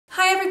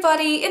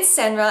everybody, it's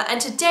Senra, and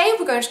today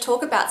we're going to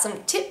talk about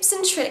some tips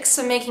and tricks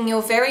for making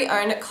your very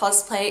own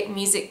cosplay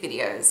music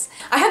videos.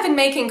 I have been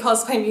making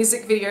cosplay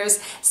music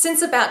videos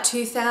since about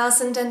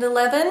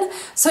 2011,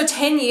 so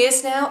 10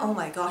 years now. Oh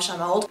my gosh,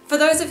 I'm old. For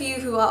those of you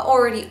who are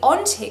already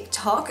on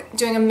TikTok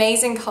doing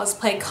amazing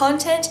cosplay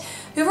content,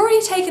 who've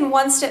already taken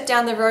one step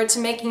down the road to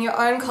making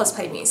your own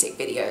cosplay music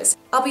videos.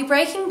 I'll be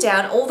breaking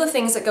down all the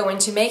things that go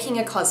into making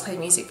a cosplay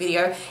music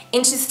video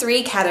into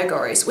 3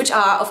 categories, which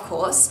are, of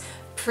course,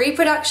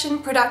 pre-production,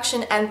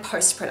 production, and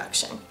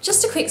post-production.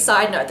 Just a quick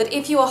side note that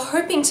if you are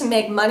hoping to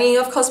make money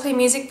off cosplay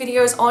music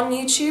videos on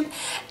YouTube,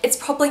 it's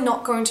probably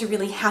not going to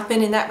really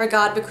happen in that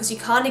regard because you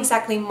can't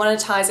exactly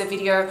monetize a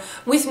video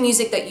with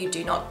music that you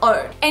do not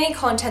own. Any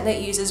content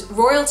that uses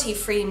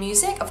royalty-free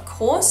music, of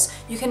course,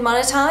 you can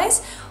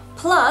monetize.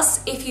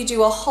 Plus, if you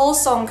do a whole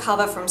song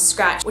cover from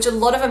scratch, which a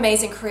lot of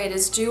amazing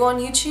creators do on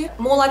YouTube,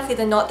 more likely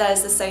than not that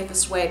is the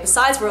safest way,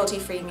 besides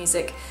royalty-free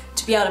music,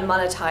 to be able to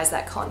monetize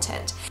that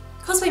content.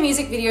 Cosplay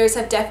music videos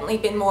have definitely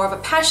been more of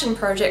a passion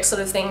project sort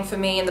of thing for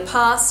me in the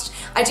past.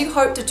 I do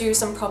hope to do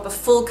some proper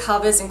full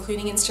covers,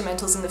 including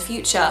instrumentals in the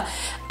future.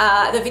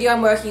 The video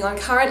I'm working on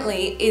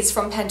currently is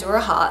from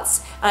Pandora Hearts,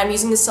 and I'm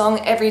using the song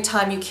Every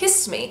Time You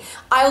Kissed Me.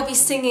 I will be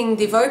singing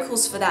the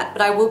vocals for that,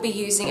 but I will be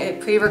using a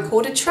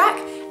pre-recorded track,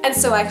 and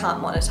so I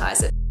can't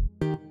monetize it.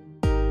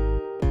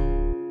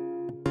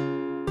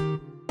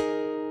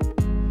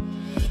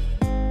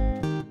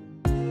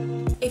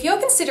 If you're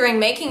considering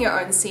making your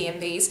own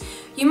CMVs,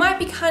 you might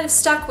be kind of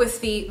stuck with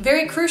the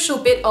very crucial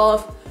bit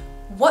of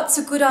what's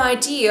a good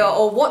idea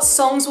or what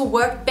songs will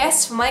work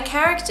best for my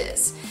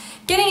characters.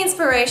 Getting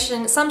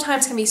inspiration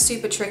sometimes can be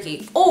super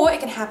tricky, or it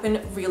can happen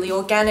really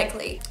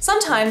organically.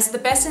 Sometimes the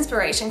best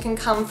inspiration can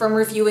come from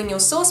reviewing your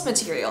source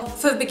material.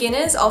 For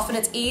beginners, often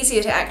it's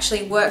easier to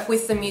actually work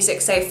with the music,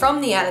 say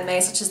from the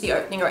anime, such as the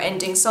opening or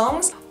ending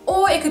songs.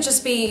 Or it could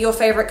just be your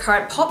favorite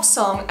current pop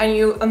song and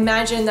you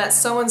imagine that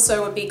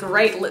so-and-so would be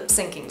great lip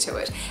syncing to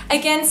it.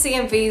 Again,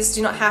 CMVs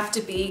do not have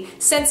to be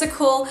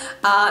sensical,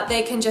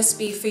 they can just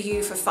be for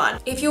you for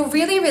fun. If you're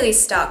really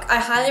stuck, I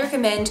highly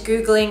recommend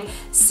Googling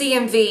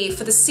CMV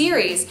for the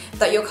series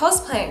that you're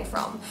cosplaying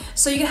from.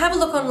 So you can have a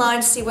look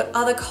online to see what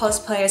other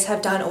cosplayers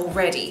have done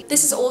already.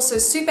 This is also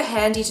super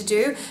handy to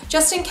do,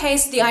 just in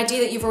case the idea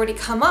that you've already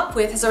come up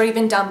with has already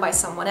been done by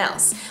someone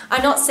else.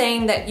 I'm not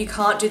saying that you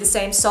can't do the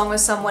same song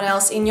as someone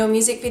else in your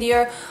music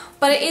video,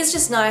 but it is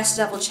just nice to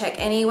double check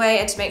anyway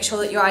and to make sure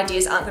that your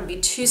ideas aren't going to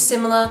be too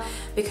similar,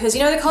 because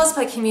you know, the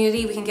cosplay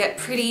community, we can get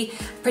pretty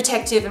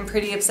protective and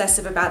pretty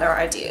obsessive about our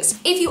ideas.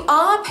 If you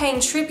are paying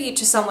tribute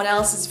to someone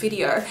else's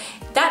video,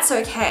 that's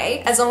okay,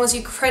 as long as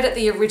you credit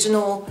the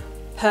original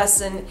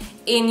person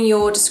in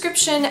your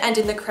description and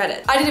in the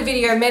credit. I did a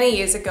video many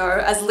years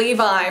ago as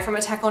Levi from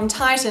Attack on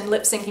Titan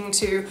lip syncing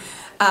to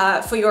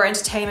For Your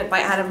Entertainment by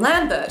Adam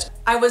Lambert.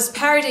 I was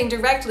parodying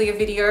directly a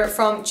video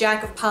from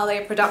Jack of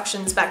Parley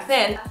Productions back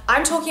then.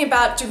 I'm talking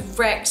about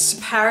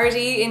direct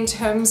parody in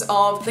terms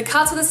of the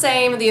cuts were the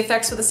same, the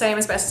effects were the same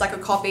as best as I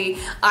could copy.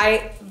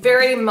 I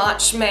very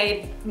much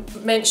made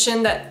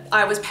mention that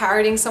I was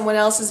parodying someone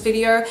else's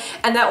video,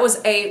 and that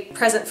was a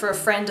present for a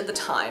friend at the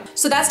time.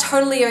 So that's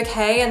totally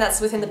okay, and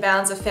that's within the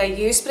bounds of fair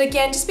use, but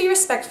again, just be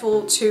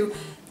respectful to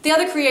the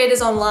other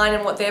creators online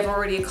and what they've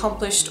already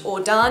accomplished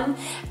or done,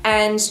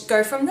 and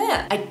go from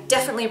there. I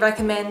definitely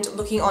recommend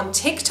looking on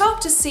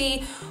TikTok to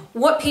see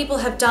what people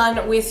have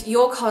done with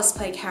your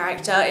cosplay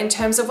character in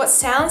terms of what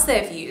sounds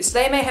they've used.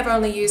 They may have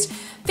only used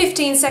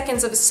 15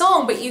 seconds of a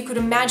song, but you could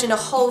imagine a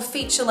whole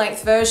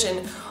feature-length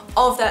version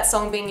of that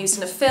song being used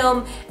in a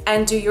film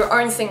and do your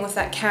own thing with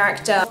that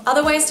character.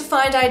 Other ways to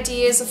find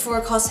ideas for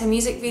a cosplay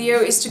music video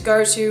is to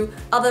go to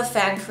other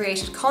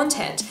fan-created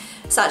content,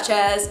 such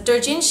as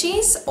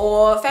doujinshis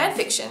or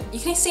fanfiction. You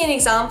can see an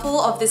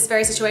example of this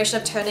very situation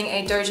of turning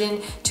a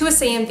doujin to a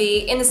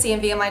CMV in the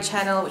CMV on my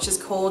channel, which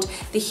is called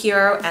The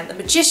Hero and the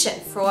Magician,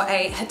 for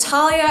a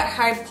Hetalia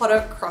Harry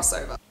Potter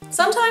crossover.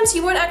 Sometimes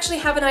you won't actually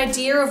have an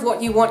idea of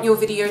what you want your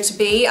video to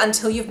be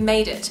until you've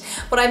made it.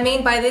 What I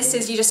mean by this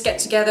is you just get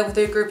together with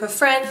a group of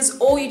friends,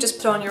 or you just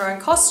put on your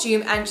own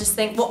costume and just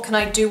think, what can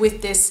I do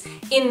with this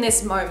in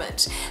this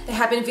moment? There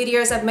have been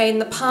videos I've made in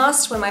the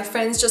past when my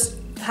friends just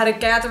had a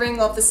gathering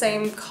of the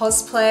same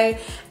cosplay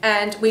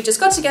and we just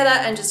got together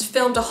and just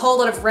filmed a whole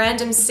lot of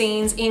random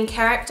scenes in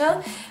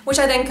character, which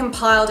I then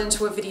compiled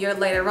into a video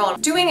later on.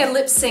 Doing a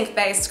lip sync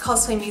based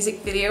cosplay music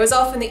video is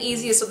often the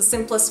easiest or the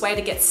simplest way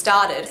to get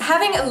started.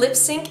 Having a lip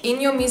sync in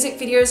your music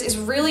videos is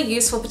really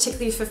useful,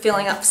 particularly for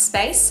filling up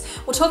space.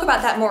 We'll talk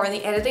about that more in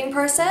the editing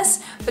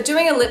process, but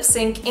doing a lip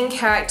sync in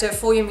character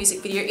for your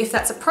music video, if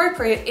that's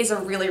appropriate, is a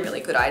really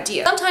good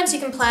idea. Sometimes you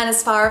can plan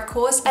as far, of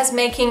course, as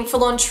making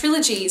full-on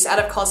trilogies out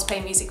of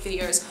cosplay music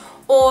videos,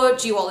 or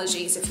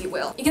duologies, if you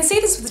will. You can see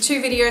this with the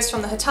 2 videos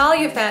from the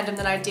Hetalia fandom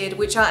that I did,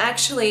 which are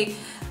actually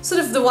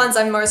sort of the ones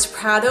I'm most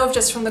proud of,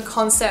 just from the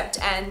concept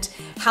and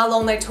how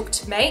long they took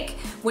to make,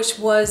 which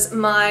was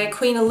my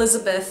Queen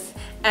Elizabeth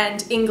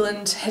and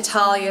England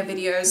Hetalia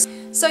videos.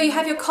 So you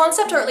have your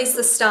concept, or at least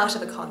the start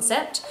of the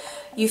concept.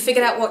 You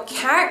figured out what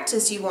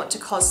characters you want to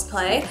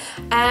cosplay,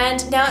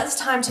 and now it's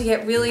time to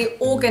get really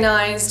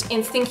organized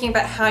in thinking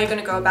about how you're going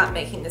to go about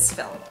making this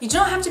film. You do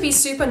not have to be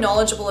super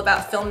knowledgeable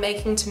about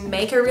filmmaking to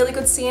make a really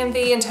good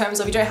CMV, in terms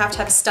of you don't have to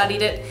have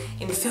studied it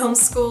in film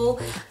school.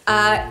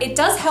 It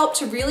does help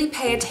to really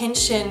pay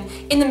attention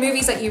in the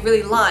movies that you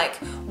really like,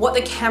 what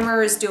the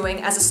camera is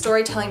doing as a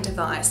storytelling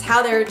device,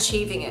 how they're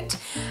achieving it,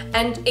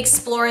 and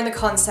exploring the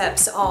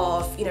concepts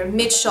of, you know,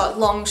 mid-shot,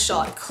 long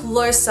shot,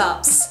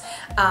 close-ups,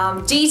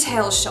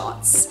 detail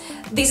shots.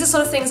 These are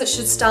sort of things that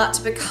should start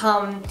to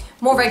become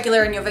more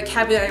regular in your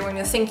vocabulary when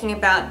you're thinking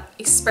about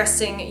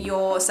expressing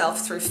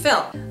yourself through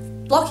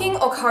film. Blocking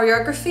or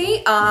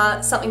choreography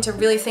are something to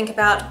really think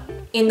about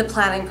in the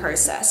planning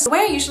process. The way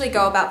I usually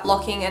go about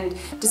blocking and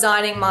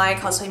designing my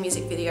cosplay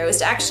music video is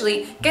to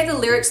actually get the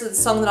lyrics of the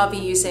song that I'll be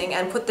using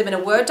and put them in a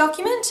Word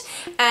document,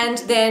 and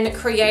then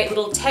create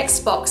little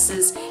text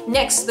boxes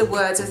next to the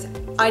words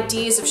with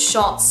ideas of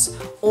shots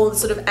or the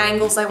sort of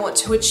angles I want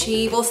to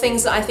achieve, or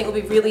things that I think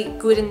will be really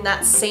good in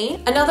that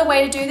scene. Another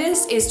way to do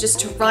this is just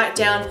to write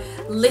down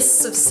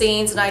lists of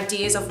scenes and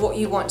ideas of what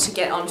you want to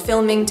get on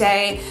filming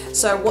day.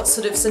 So what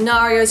sort of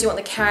scenarios you want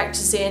the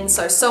characters in,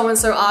 so and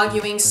so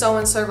arguing, so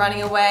and so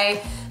running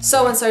away,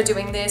 so and so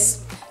doing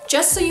this.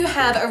 Just so you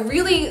have a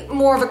really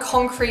more of a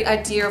concrete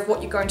idea of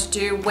what you're going to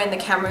do when the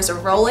cameras are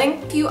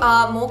rolling. If you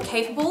are more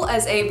capable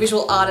as a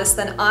visual artist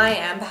than I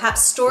am,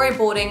 perhaps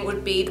storyboarding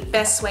would be the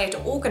best way to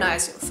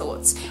organize your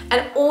thoughts.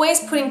 And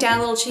always putting down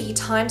a little cheeky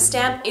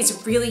timestamp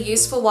is really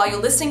useful while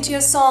you're listening to your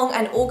song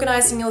and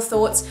organizing your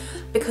thoughts,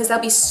 because they'll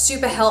be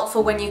super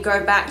helpful when you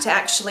go back to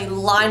actually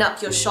line up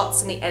your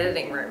shots in the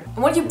editing room. And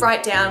what you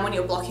write down when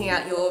you're blocking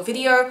out your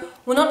video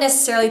will not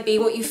necessarily be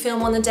what you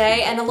film on the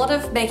day, and a lot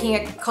of making a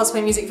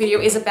cosplay music video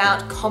is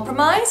about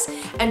compromise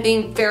and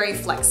being very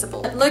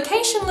flexible.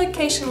 Location,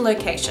 location,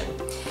 location.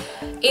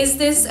 Is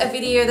this a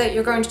video that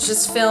you're going to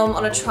just film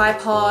on a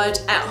tripod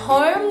at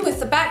home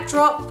with the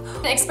backdrop?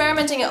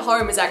 Experimenting at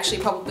home is actually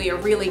probably a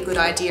really good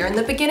idea in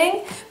the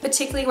beginning,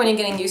 particularly when you're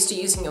getting used to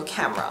using your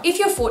camera. If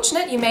you're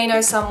fortunate, you may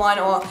know someone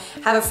or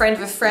have a friend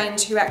of a friend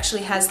who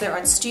actually has their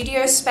own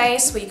studio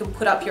space where you can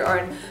put up your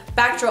own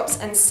backdrops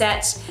and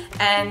set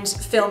and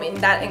film in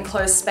that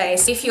enclosed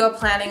space. If you're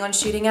planning on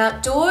shooting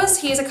outdoors,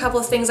 here's a couple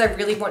of things I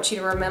really want you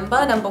to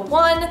remember. Number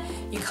one,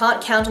 you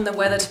can't count on the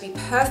weather to be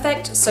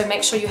perfect, so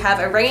make sure you have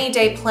a rainy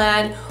day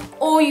plan,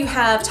 or you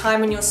have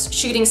time in your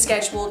shooting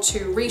schedule to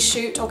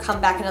reshoot or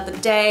come back another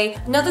day.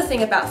 Another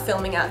thing about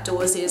filming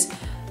outdoors is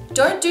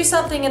don't do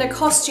something in a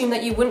costume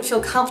that you wouldn't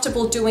feel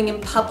comfortable doing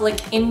in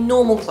public in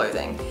normal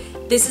clothing.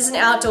 This is an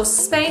outdoor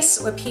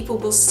space where people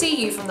will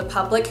see you from the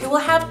public who will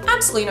have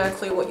absolutely no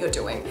clue what you're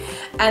doing.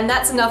 And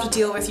that's enough to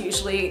deal with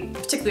usually,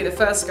 particularly the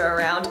first go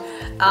around,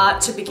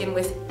 to begin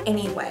with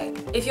anyway.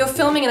 If you're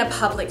filming in a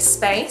public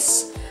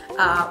space,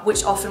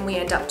 which often we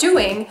end up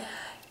doing,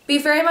 be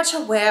very much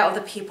aware of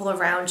the people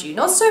around you.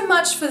 Not so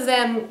much for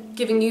them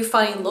giving you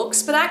funny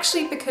looks, but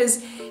actually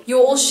because you're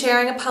all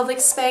sharing a public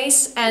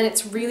space, and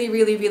it's really,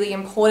 really, really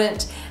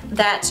important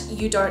that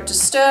you don't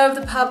disturb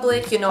the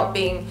public, you're not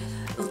being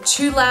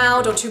too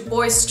loud or too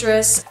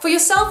boisterous. For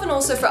yourself and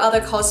also for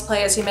other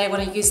cosplayers who may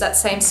want to use that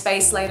same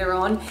space later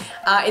on,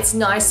 it's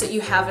nice that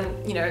you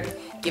haven't, you know,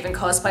 given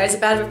cosplayers a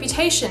bad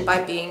reputation by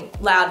being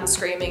loud and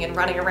screaming and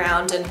running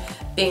around and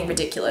being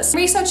ridiculous.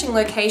 Researching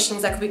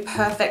locations that could be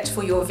perfect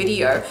for your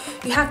video,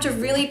 you have to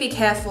really be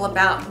careful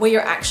about where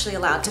you're actually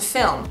allowed to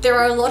film. There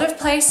are a lot of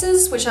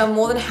places which are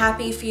more than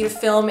happy for you to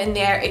film in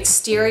their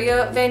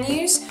exterior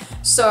venues,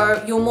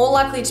 so you're more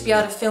likely to be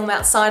able to film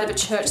outside of a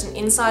church than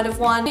inside of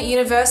one.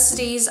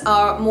 Universities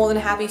are more than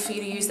happy for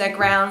you to use their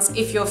grounds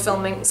if you're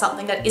filming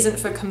something that isn't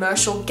for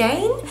commercial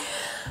gain.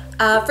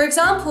 For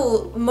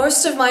example,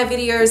 most of my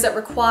videos that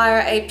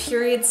require a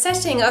period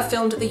setting are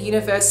filmed at the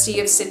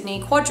University of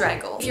Sydney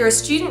Quadrangle. If you're a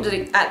student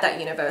at that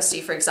university,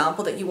 for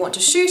example, that you want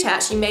to shoot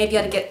at, you may be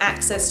able to get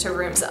access to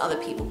rooms that other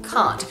people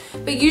can't.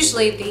 But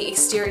usually the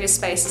exterior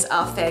spaces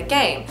are fair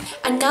game.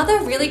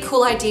 Another really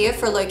cool idea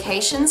for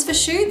locations for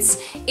shoots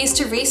is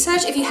to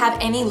research if you have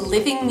any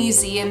living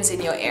museums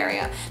in your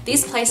area.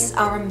 These places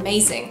are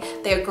amazing.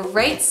 They are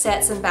great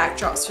sets and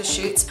backdrops for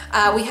shoots.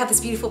 We have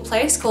this beautiful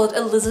place called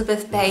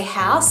Elizabeth Bay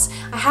House.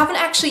 I haven't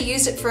actually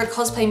used it for a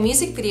cosplay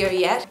music video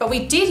yet, but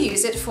we did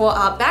use it for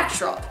our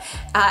backdrop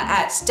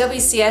at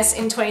WCS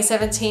in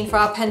 2017 for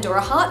our Pandora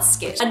Hearts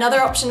skit.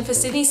 Another option for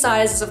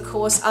Sydney-siders is of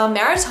course our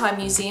Maritime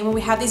Museum, where we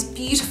have these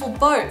beautiful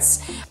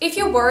boats. If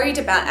you're worried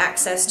about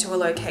access to a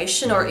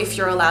location, or if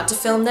you're allowed to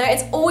film there,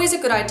 it's always a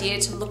good idea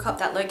to look up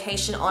that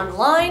location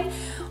online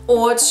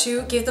or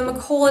to give them a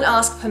call and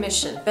ask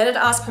permission. Better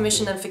to ask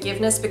permission than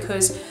forgiveness,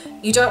 because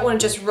you don't want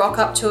to just rock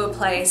up to a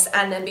place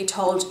and then be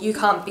told you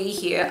can't be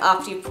here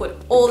after you put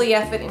all the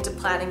effort into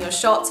planning your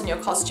shots and your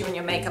costume and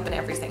your makeup and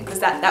everything, because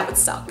that would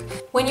suck.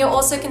 When you're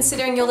also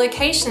considering your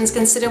locations,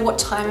 consider what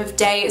time of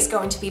day is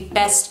going to be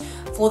best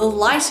for the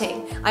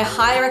lighting. I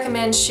highly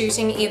recommend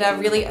shooting either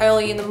really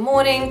early in the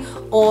morning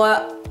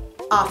or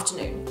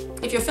afternoon.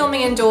 If you're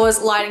filming indoors,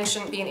 lighting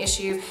shouldn't be an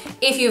issue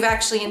if you've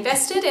actually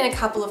invested in a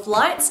couple of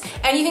lights,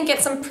 and you can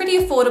get some pretty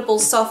affordable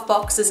soft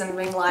boxes and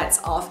ring lights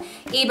off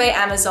eBay,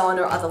 Amazon,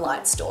 or other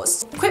light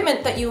stores.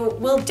 Equipment that you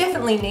will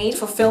definitely need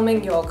for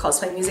filming your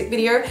cosplay music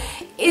video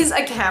is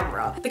a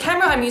camera. The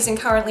camera I'm using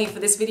currently for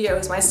this video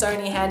is my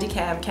Sony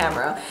Handycam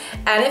camera,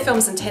 and it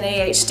films in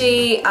 1080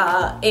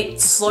 HD.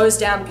 It slows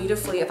down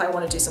beautifully if I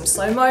want to do some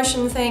slow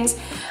motion things.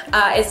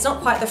 It's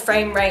not quite the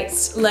frame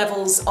rates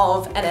levels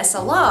of an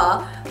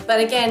SLR,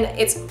 but again,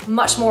 it's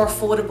much more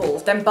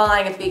affordable than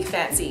buying a big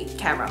fancy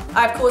camera.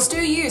 I of course do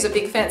use a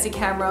big fancy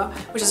camera,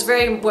 which is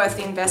very worth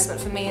the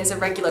investment for me as a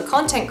regular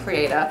content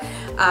creator,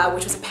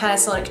 which was a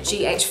Panasonic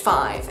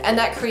GH5, and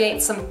that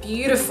creates some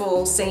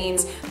beautiful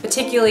scenes,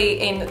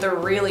 particularly in the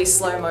really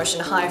slow motion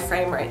high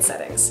frame rate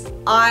settings.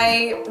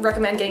 I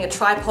recommend getting a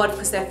tripod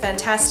because they're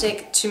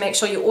fantastic to make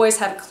sure you always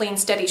have a clean,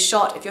 steady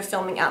shot if you're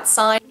filming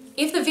outside.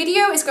 If the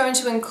video is going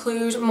to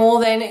include more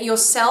than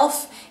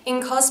yourself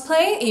in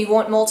cosplay, you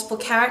want multiple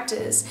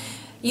characters,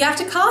 you have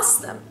to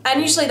cast them.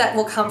 And usually that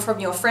will come from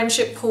your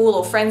friendship pool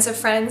or friends of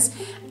friends.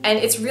 And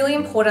it's really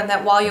important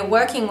that while you're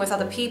working with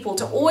other people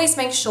to always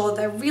make sure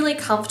they're really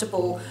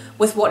comfortable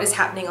with what is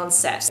happening on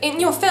set. In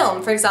your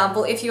film, for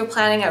example, if you're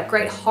planning a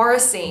great horror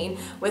scene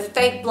with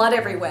fake blood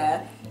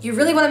everywhere, you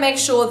really want to make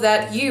sure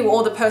that you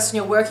or the person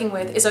you're working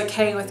with is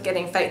okay with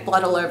getting fake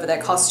blood all over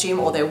their costume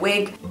or their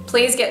wig.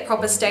 Please get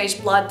proper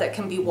staged blood that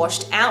can be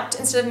washed out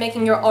instead of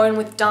making your own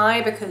with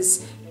dye,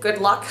 because good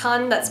luck,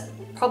 hun, that's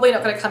probably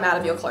not going to come out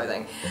of your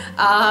clothing.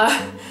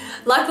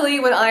 Luckily,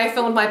 when I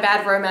filmed my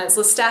Bad Romance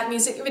Lestat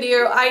music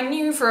video, I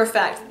knew for a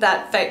fact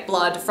that fake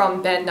blood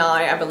from Ben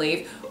Nye, I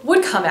believe,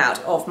 would come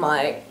out of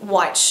my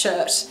white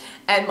shirt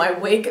and my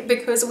wig,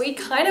 because we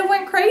kind of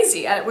went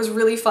crazy and it was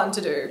really fun to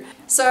do.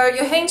 So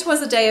you're heading towards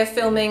the day of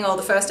filming or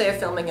the first day of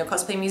filming your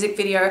cosplay music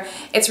video.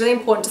 It's really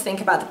important to think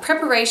about the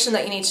preparation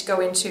that you need to go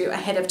into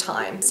ahead of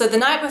time. So the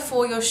night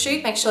before your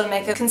shoot, make sure to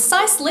make a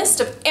concise list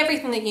of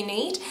everything that you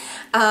need.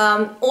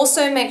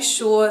 Also make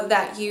sure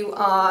that you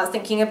are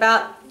thinking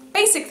about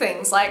basic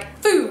things like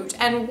food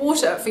and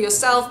water for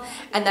yourself,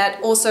 and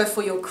that also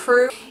for your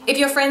crew. If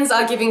your friends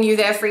are giving you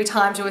their free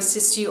time to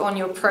assist you on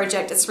your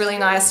project, it's really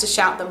nice to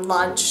shout them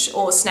lunch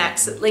or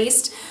snacks at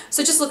least.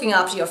 So just looking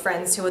after your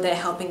friends who are there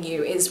helping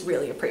you is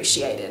really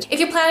appreciated.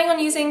 If you're planning on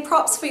using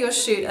props for your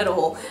shoot at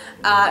all,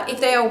 if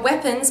they are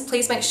weapons,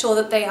 please make sure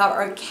that they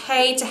are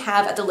okay to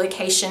have at the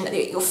location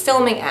that you're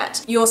filming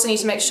at. You also need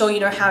to make sure you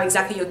know how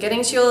exactly you're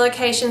getting to your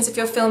locations if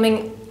you're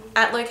filming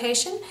at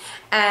location.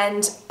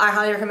 And I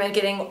highly recommend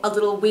getting a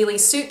little wheelie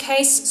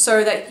suitcase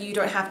so that you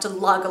don't have to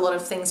lug a lot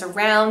of things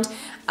around.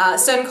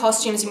 Certain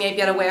costumes you may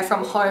be able to wear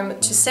from home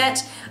to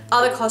set,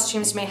 other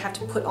costumes you may have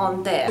to put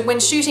on there. When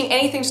shooting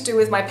anything to do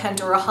with my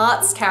Pandora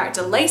Hearts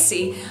character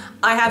Lacey,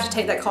 I have to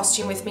take that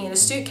costume with me in a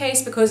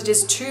suitcase because it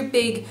is too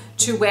big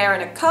to wear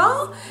in a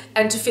car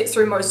and to fit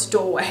through most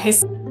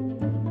doorways.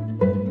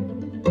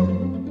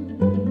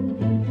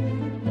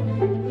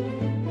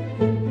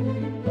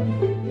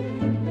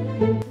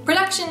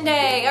 Production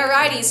day!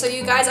 Alrighty, so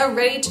you guys are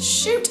ready to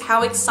shoot.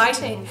 How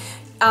exciting!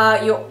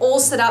 You're all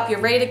set up, you're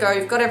ready to go,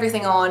 you've got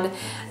everything on.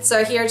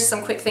 So here are just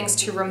some quick things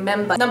to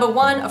remember. Number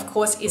one, of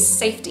course, is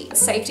safety.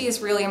 Safety is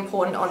really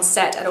important on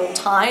set at all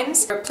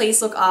times.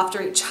 Please look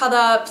after each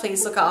other,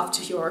 please look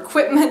after your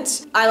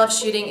equipment. I love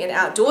shooting in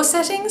outdoor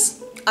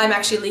settings. I'm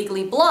actually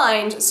legally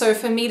blind, so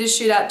for me to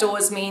shoot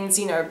outdoors means,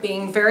 you know,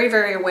 being very,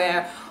 very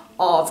aware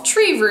of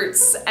tree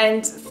roots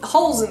and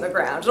holes in the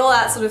ground and all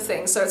that sort of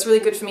thing. So it's really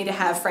good for me to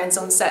have friends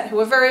on set who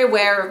are very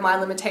aware of my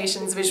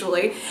limitations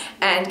visually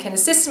and can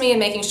assist me in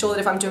making sure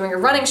that if I'm doing a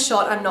running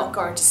shot, I'm not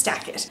going to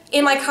stack it.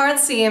 In my current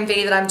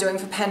CMV that I'm doing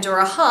for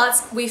Pandora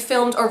Hearts, we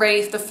filmed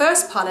already the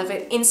first part of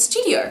it in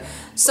studio.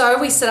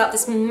 So we set up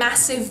this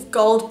massive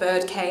gold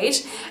bird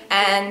cage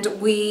and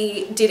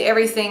we did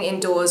everything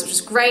indoors, which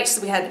was great.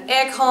 So we had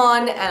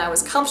aircon and I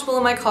was comfortable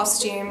in my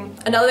costume.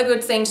 Another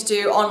good thing to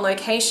do on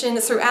location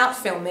throughout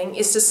filming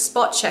is to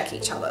spot check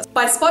each other.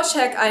 By spot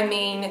check, I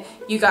mean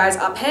you guys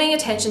are paying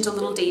attention to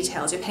little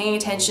details. You're paying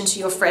attention to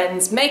your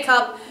friend's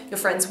makeup, your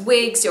friend's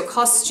wigs, your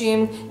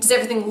costume. Does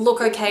everything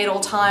look okay at all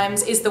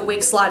times? Is the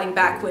wig sliding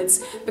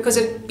backwards? Because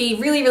it'd be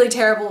really, really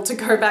terrible to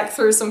go back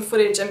through some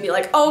footage and be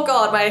like, oh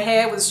God, my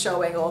hair was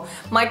showing, or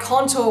my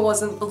contour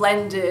wasn't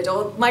blended,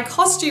 or my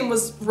costume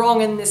was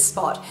wrong in this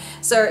spot.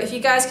 So if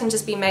you guys can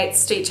just be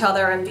mates to each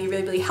other and be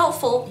really, really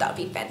helpful, that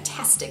would be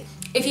fantastic.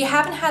 If you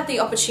haven't had the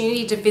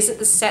opportunity to visit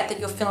the set that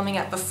you're filming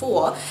at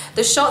before,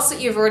 the shots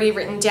that you've already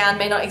written down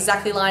may not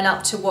exactly line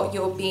up to what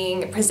you're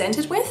being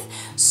presented with.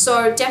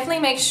 So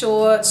definitely make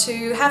sure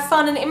to have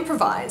fun and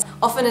improvise.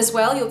 Often as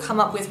well, you'll come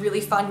up with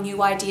really fun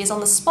new ideas on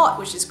the spot,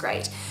 which is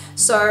great.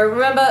 So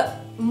remember,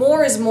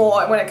 more is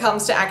more when it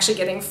comes to actually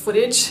getting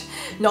footage,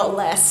 not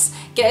less.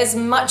 Get as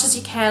much as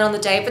you can on the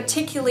day,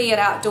 particularly at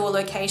outdoor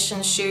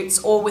location shoots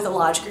or with a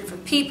large group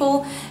of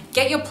people.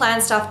 Get your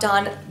planned stuff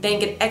done, then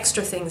get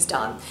extra things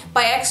done.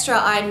 By extra,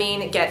 I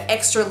mean get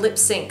extra lip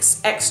syncs,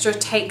 extra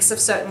takes of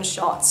certain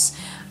shots,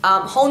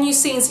 whole new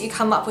scenes that you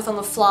come up with on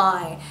the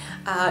fly.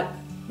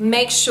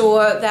 make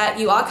sure that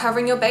you are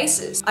covering your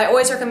bases. I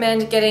always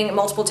recommend getting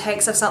multiple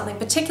takes of something,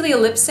 particularly a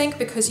lip sync,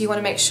 because you want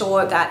to make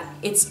sure that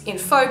it's in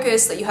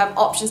focus, that you have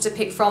options to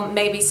pick from.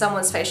 Maybe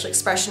someone's facial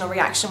expression or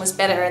reaction was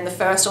better in the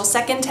first or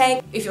second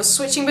take. If you're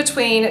switching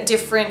between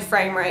different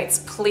frame rates,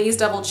 please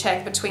double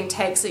check between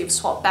takes that you've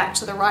swapped back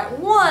to the right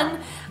one,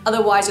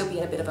 otherwise you'll be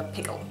in a bit of a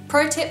pickle.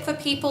 Pro tip for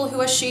people who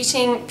are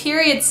shooting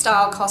period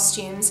style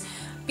costumes: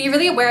 be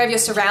really aware of your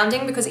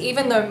surrounding, because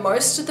even though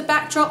most of the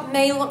backdrop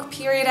may look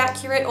period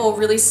accurate or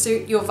really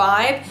suit your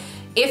vibe,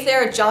 if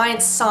there are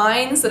giant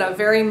signs that are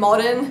very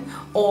modern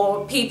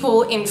or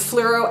people in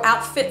fluoro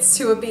outfits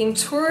who are being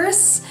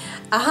tourists,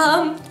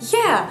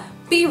 yeah,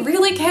 be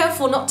really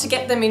careful not to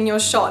get them in your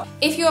shot.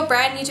 If you're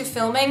brand new to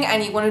filming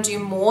and you want to do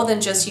more than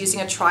just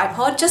using a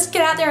tripod, just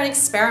get out there and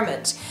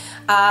experiment.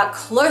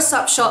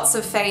 Close-up shots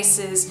of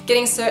faces,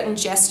 getting certain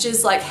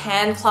gestures like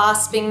hand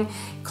clasping,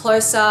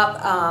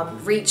 close-up,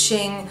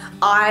 reaching,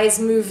 eyes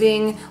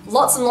moving,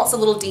 lots and lots of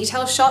little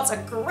detail shots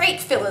are great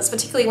fillers,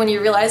 particularly when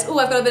you realize, oh,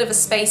 I've got a bit of a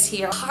space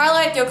here.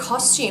 Highlight your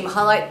costume,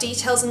 highlight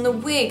details in the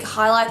wig,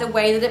 highlight the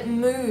way that it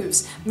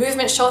moves.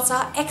 Movement shots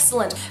are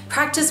excellent.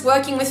 Practice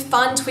working with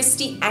fun,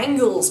 twisty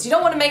angles. You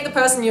don't want to make the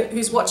person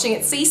who's watching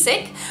it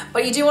seasick,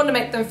 but you do want to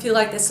make them feel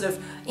like they're sort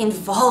of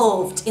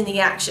involved in the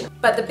action.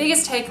 But the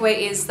biggest takeaway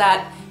is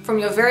that from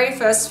your very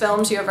first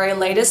film to your very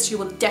latest, you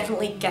will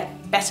definitely get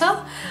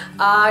better.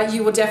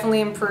 You will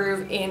definitely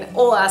improve in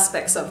all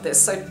aspects of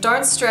this. So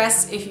don't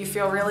stress if you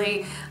feel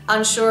really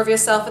unsure of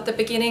yourself at the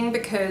beginning,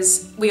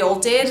 because we all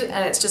did,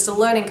 and it's just a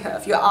learning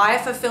curve. Your eye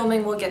for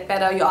filming will get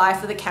better, your eye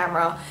for the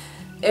camera,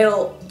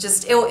 it'll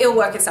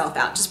work itself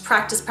out. Just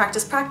practice,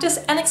 practice, practice,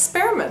 and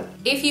experiment.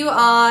 If you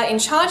are in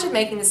charge of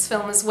making this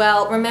film as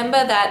well, remember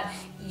that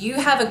you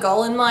have a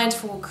goal in mind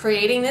for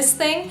creating this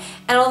thing,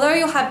 and although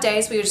you'll have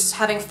days where you're just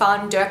having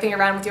fun, derping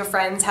around with your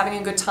friends, having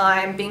a good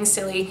time, being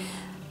silly,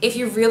 if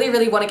you really,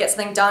 really want to get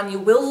something done, you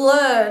will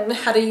learn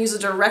how to use a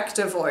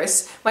director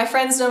voice. My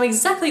friends know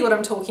exactly what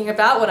I'm talking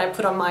about when I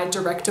put on my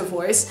director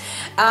voice,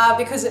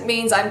 because it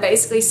means I'm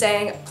basically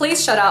saying,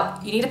 please shut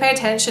up, you need to pay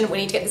attention, we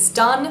need to get this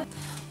done.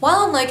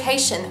 While on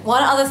location,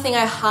 one other thing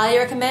I highly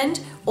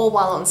recommend, or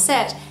while on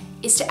set,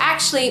 is to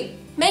actually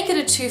make it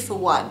a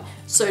 2-for-1.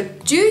 So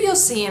do your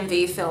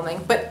CMV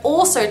filming, but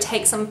also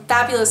take some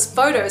fabulous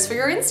photos for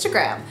your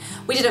Instagram.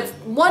 We did a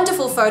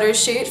wonderful photo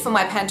shoot for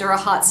my Pandora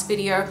Hearts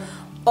video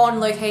on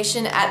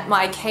location at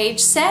my cage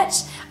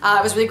set.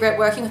 It was really great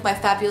working with my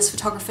fabulous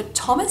photographer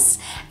Thomas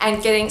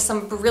and getting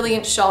some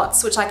brilliant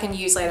shots which I can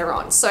use later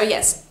on. So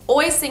yes,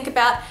 always think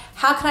about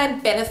how can I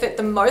benefit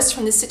the most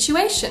from this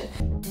situation.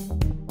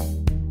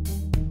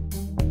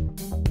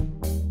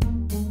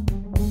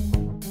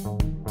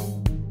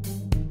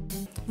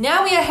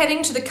 Now we are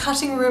heading to the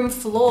cutting room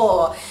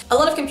floor. A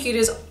lot of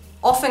computers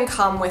often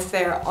come with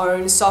their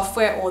own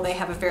software, or they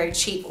have a very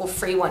cheap or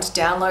free one to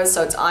download,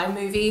 so it's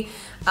iMovie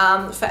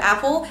for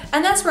Apple,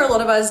 and that's where a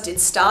lot of us did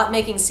start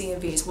making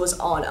CMVs, was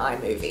on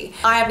iMovie.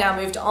 I have now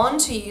moved on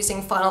to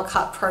using Final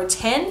Cut Pro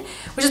 10,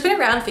 which has been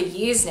around for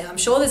years now. I'm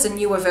sure there's a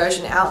newer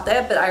version out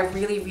there, but I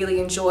really, really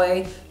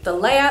enjoy the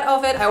layout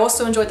of it. I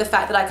also enjoyed the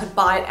fact that I could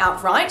buy it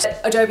outright.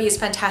 Adobe is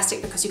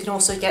fantastic because you can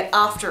also get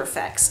After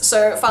Effects.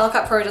 So Final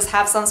Cut Pro does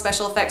have some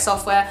special effects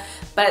software,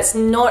 but it's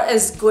not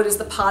as good as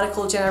the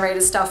particle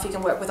generator stuff you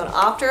can work with on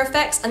After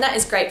Effects, and that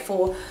is great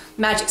for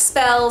magic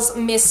spells,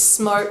 mist,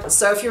 smoke.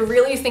 So if you're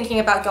really thinking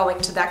about going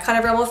to that kind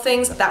of realm of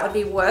things, that would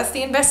be worth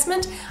the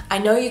investment. I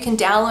know you can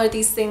download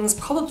these things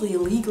probably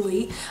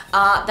illegally.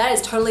 That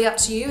is totally up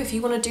to you. If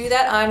you want to do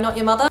that, I'm not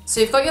your mother.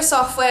 So you've got your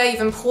software,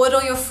 you've imported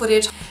all your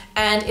footage,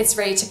 and it's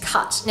ready to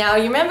cut. Now,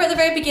 you remember at the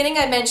very beginning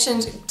I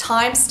mentioned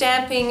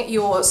time-stamping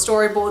your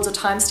storyboards or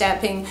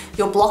time-stamping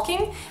your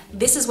blocking?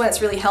 This is when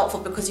it's really helpful,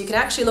 because you can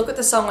actually look at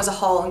the song as a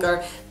whole and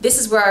go, this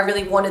is where I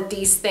really wanted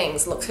these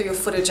things. Look through your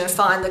footage and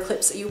find the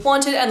clips that you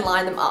wanted and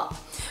line them up.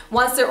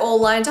 Once they're all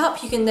lined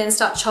up, you can then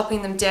start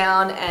chopping them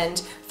down and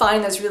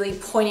finding those really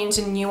poignant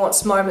and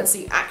nuanced moments that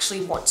you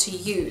actually want to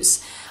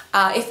use.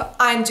 If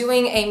I'm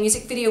doing a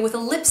music video with a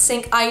lip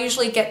sync, I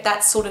usually get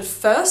that sorted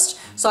first.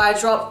 So I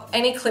drop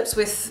any clips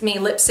with me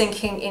lip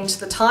syncing into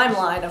the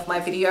timeline of my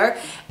video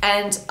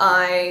and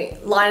I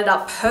line it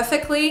up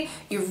perfectly.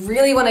 You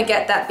really want to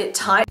get that bit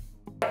tight,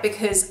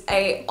 because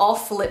a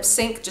off lip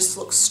sync just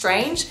looks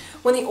strange.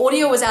 When the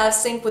audio is out of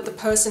sync with the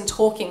person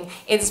talking,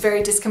 it's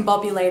very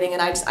discombobulating,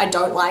 and I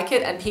don't like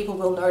it, and people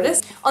will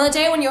notice. On the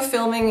day when you're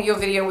filming your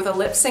video with a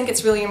lip sync,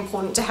 it's really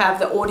important to have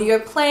the audio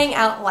playing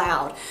out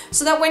loud,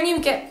 so that when you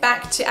get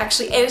back to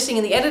actually editing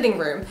in the editing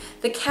room,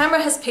 the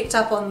camera has picked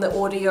up on the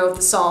audio of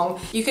the song.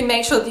 You can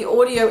make sure that the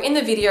audio in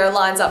the video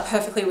lines up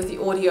perfectly with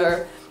the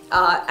audio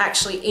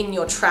actually in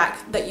your track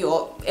that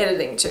you're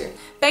editing to.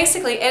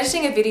 Basically,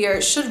 editing a video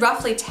should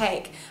roughly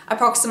take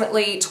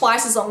approximately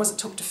twice as long as it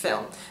took to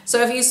film.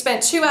 So if you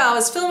spent 2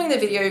 hours filming the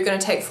video, you're going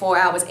to take 4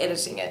 hours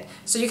editing it.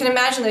 So you can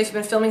imagine that if you've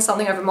been filming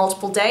something over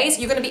multiple days,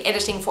 you're going to be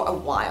editing for a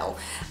while.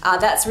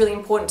 That's really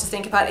important to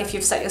think about if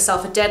you've set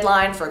yourself a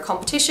deadline for a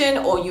competition,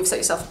 or you've set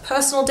yourself a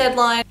personal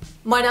deadline.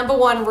 My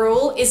 #1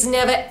 rule is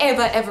never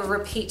ever ever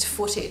repeat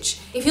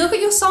footage. If you look at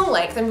your song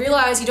length and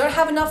realize you don't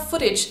have enough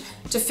footage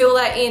to fill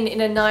that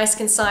in a nice,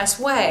 concise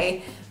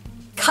way,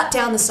 cut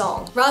down the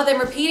song rather than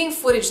repeating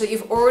footage that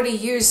you've already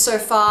used so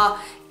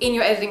far in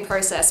your editing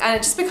process. And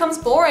it just becomes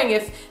boring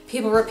if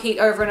people repeat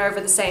over and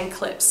over the same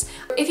clips.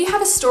 If you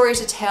have a story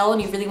to tell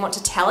and you really want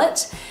to tell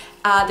it,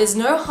 there's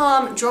no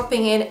harm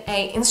dropping in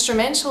an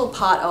instrumental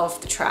part of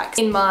the track.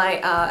 In my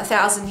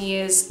 1000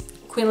 Years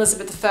Queen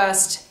Elizabeth I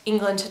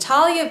England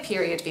Hitalia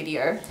period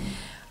video,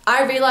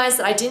 I realized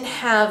that I didn't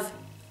have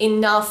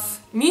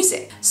enough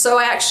music. So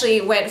I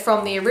actually went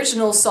from the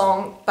original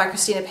song by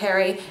Christina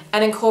Perri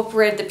and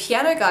incorporated the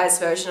Piano Guys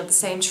version of the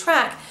same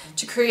track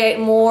to create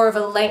more of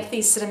a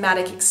lengthy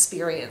cinematic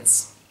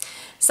experience.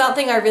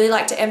 Something I really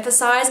like to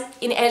emphasize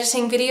in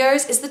editing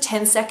videos is the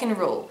 10-second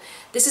rule.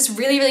 This is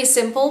really, really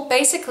simple.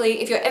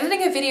 Basically, if you're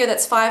editing a video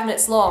that's 5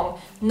 minutes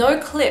long, no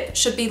clip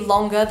should be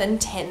longer than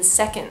 10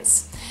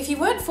 seconds. If you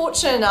weren't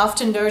fortunate enough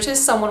to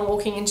notice someone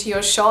walking into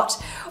your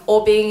shot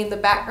or being in the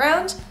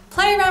background,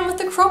 play around with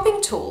the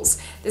cropping tools.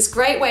 There's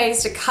great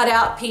ways to cut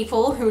out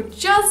people who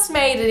just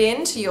made it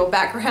into your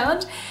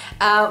background.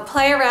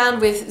 Play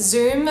around with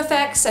zoom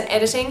effects and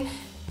editing,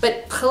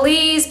 but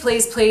please,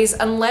 please, please,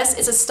 unless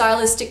it's a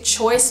stylistic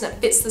choice and it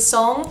fits the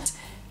song,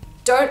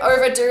 don't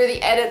overdo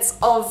the edits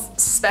of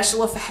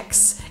special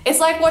effects. It's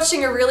like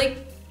watching a really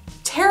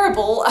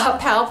terrible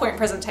PowerPoint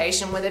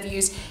presentation where they've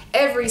used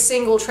every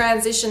single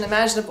transition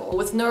imaginable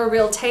with no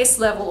real taste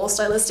level or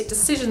stylistic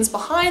decisions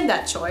behind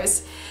that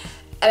choice.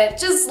 And it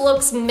just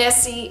looks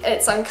messy and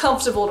it's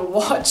uncomfortable to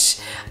watch.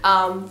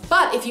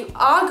 But if you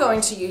are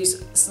going to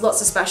use lots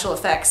of special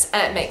effects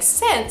and it makes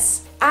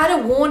sense, add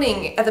a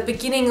warning at the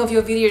beginning of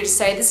your video to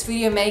say this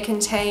video may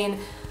contain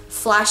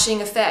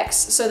flashing effects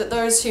so that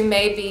those who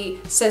may be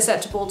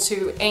susceptible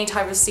to any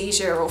type of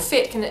seizure or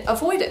fit can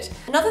avoid it.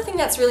 Another thing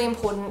that's really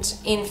important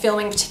in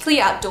filming, particularly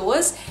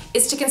outdoors,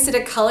 is to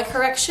consider color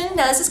correction.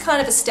 Now this is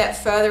kind of a step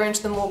further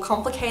into the more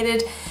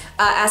complicated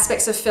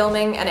aspects of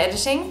filming and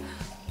editing.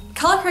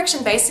 Color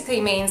correction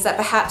basically means that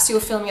perhaps you're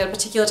filming at a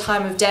particular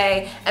time of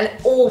day and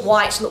all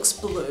white looks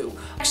blue.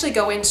 Actually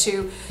go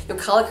into your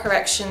color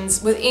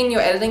corrections within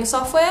your editing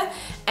software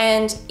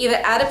and either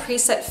add a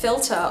preset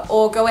filter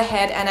or go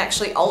ahead and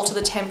actually alter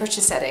the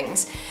temperature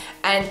settings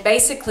and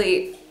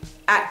basically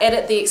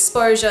edit the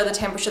exposure, the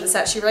temperature, the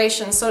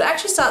saturation, so it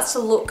actually starts to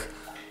look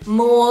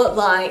more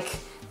like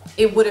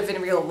it would have in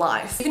real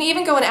life. You can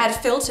even go and add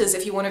filters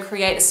if you want to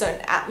create a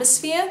certain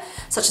atmosphere,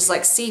 such as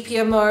like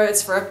sepia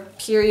modes for a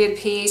period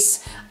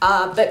piece,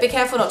 but be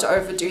careful not to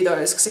overdo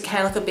those because it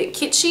can look a bit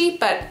kitschy,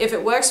 but if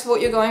it works for what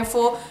you're going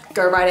for,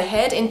 go right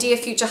ahead. In Dear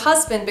Future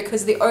Husband,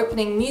 because the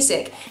opening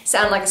music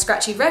sounded like a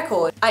scratchy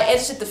record, I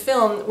edited the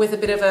film with a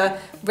bit of a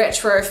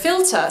retro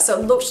filter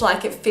so it looked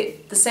like it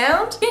fit the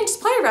sound. And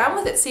just play around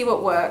with it, see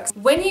what works.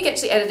 When you get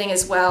to the editing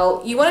as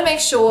well, you want to make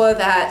sure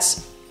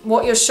that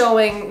what you're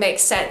showing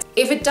makes sense.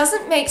 If it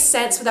doesn't make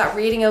sense without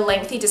reading a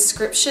lengthy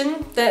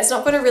description, then it's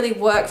not going to really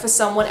work for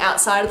someone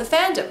outside of the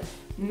fandom.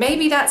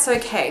 Maybe that's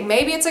okay.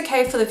 Maybe it's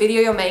okay for the video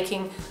you're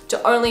making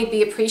to only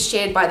be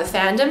appreciated by the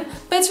fandom,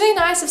 but it's really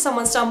nice if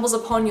someone stumbles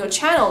upon your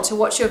channel to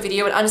watch your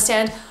video and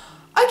understand,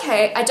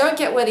 okay, I don't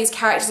get where these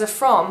characters are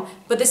from,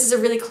 but this is a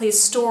really clear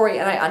story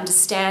and I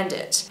understand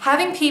it.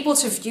 Having people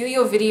to view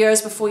your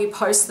videos before you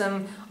post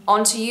them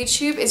onto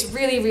YouTube is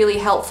really, really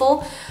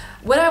helpful.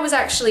 When I was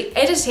actually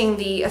editing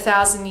the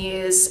 1000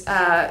 Years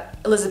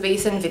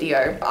Elizabethan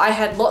video, I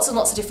had lots and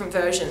lots of different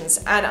versions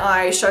and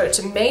I showed it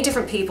to many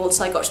different people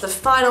until I got to the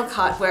final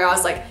cut where I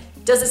was like,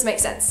 does this make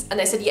sense? And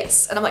they said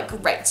yes. And I'm like,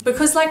 great.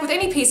 Because like with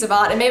any piece of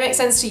art, it may make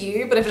sense to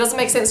you, but if it doesn't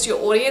make sense to your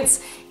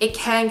audience, it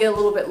can get a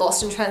little bit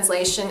lost in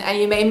translation and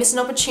you may miss an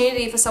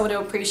opportunity for someone to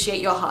appreciate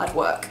your hard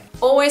work.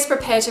 Always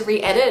prepare to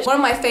re-edit. One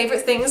of my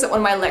favorite things that one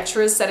of my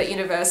lecturers said at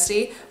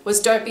university was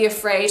don't be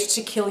afraid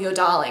to kill your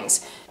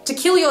darlings. To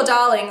kill your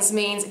darlings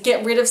means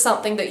get rid of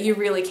something that you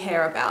really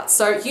care about.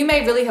 So you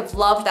may really have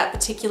loved that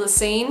particular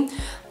scene,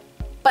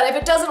 but if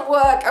it doesn't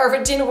work or if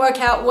it didn't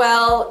work out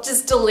well,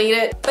 just delete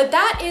it. But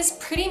that is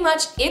pretty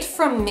much it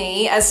from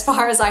me as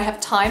far as I have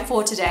time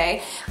for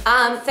today.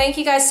 Thank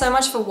you guys so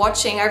much for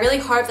watching. I really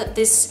hope that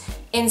this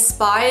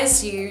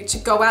inspires you to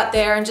go out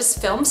there and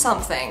just film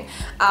something.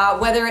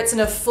 Whether it's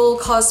in a full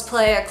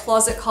cosplay, a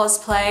closet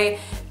cosplay,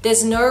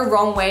 there's no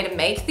wrong way to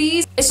make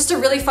these. It's just a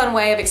really fun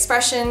way of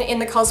expression in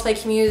the cosplay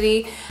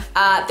community.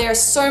 There are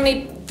so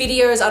many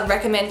videos I'd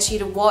recommend to you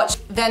to watch.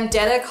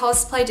 Vendetta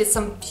Cosplay did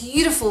some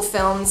beautiful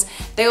films.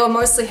 They were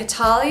mostly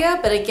Hitalia,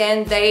 but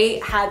again, they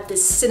had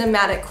this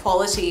cinematic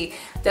quality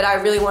that I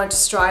really wanted to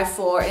strive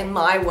for in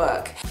my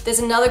work. There's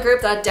another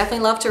group that I'd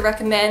definitely love to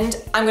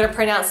recommend. I'm gonna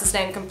pronounce this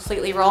name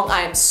completely wrong.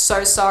 I am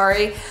so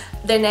sorry.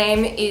 Their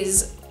name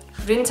is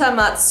Rinta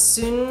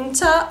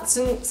Matsunta.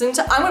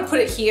 I'm gonna put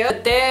it here.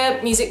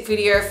 Their music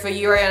video for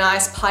Yuri on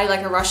Ice, Party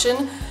Like a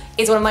Russian,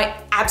 is one of my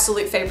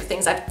absolute favorite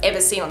things I've ever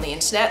seen on the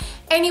internet.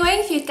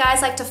 Anyway, if you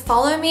guys like to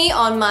follow me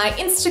on my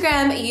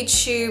Instagram,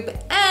 YouTube,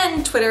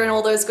 and Twitter and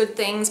all those good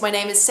things, my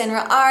name is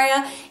Senra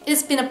Aria. It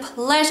has been a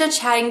pleasure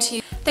chatting to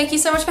you. Thank you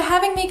so much for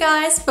having me,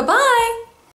 guys. Bye-bye!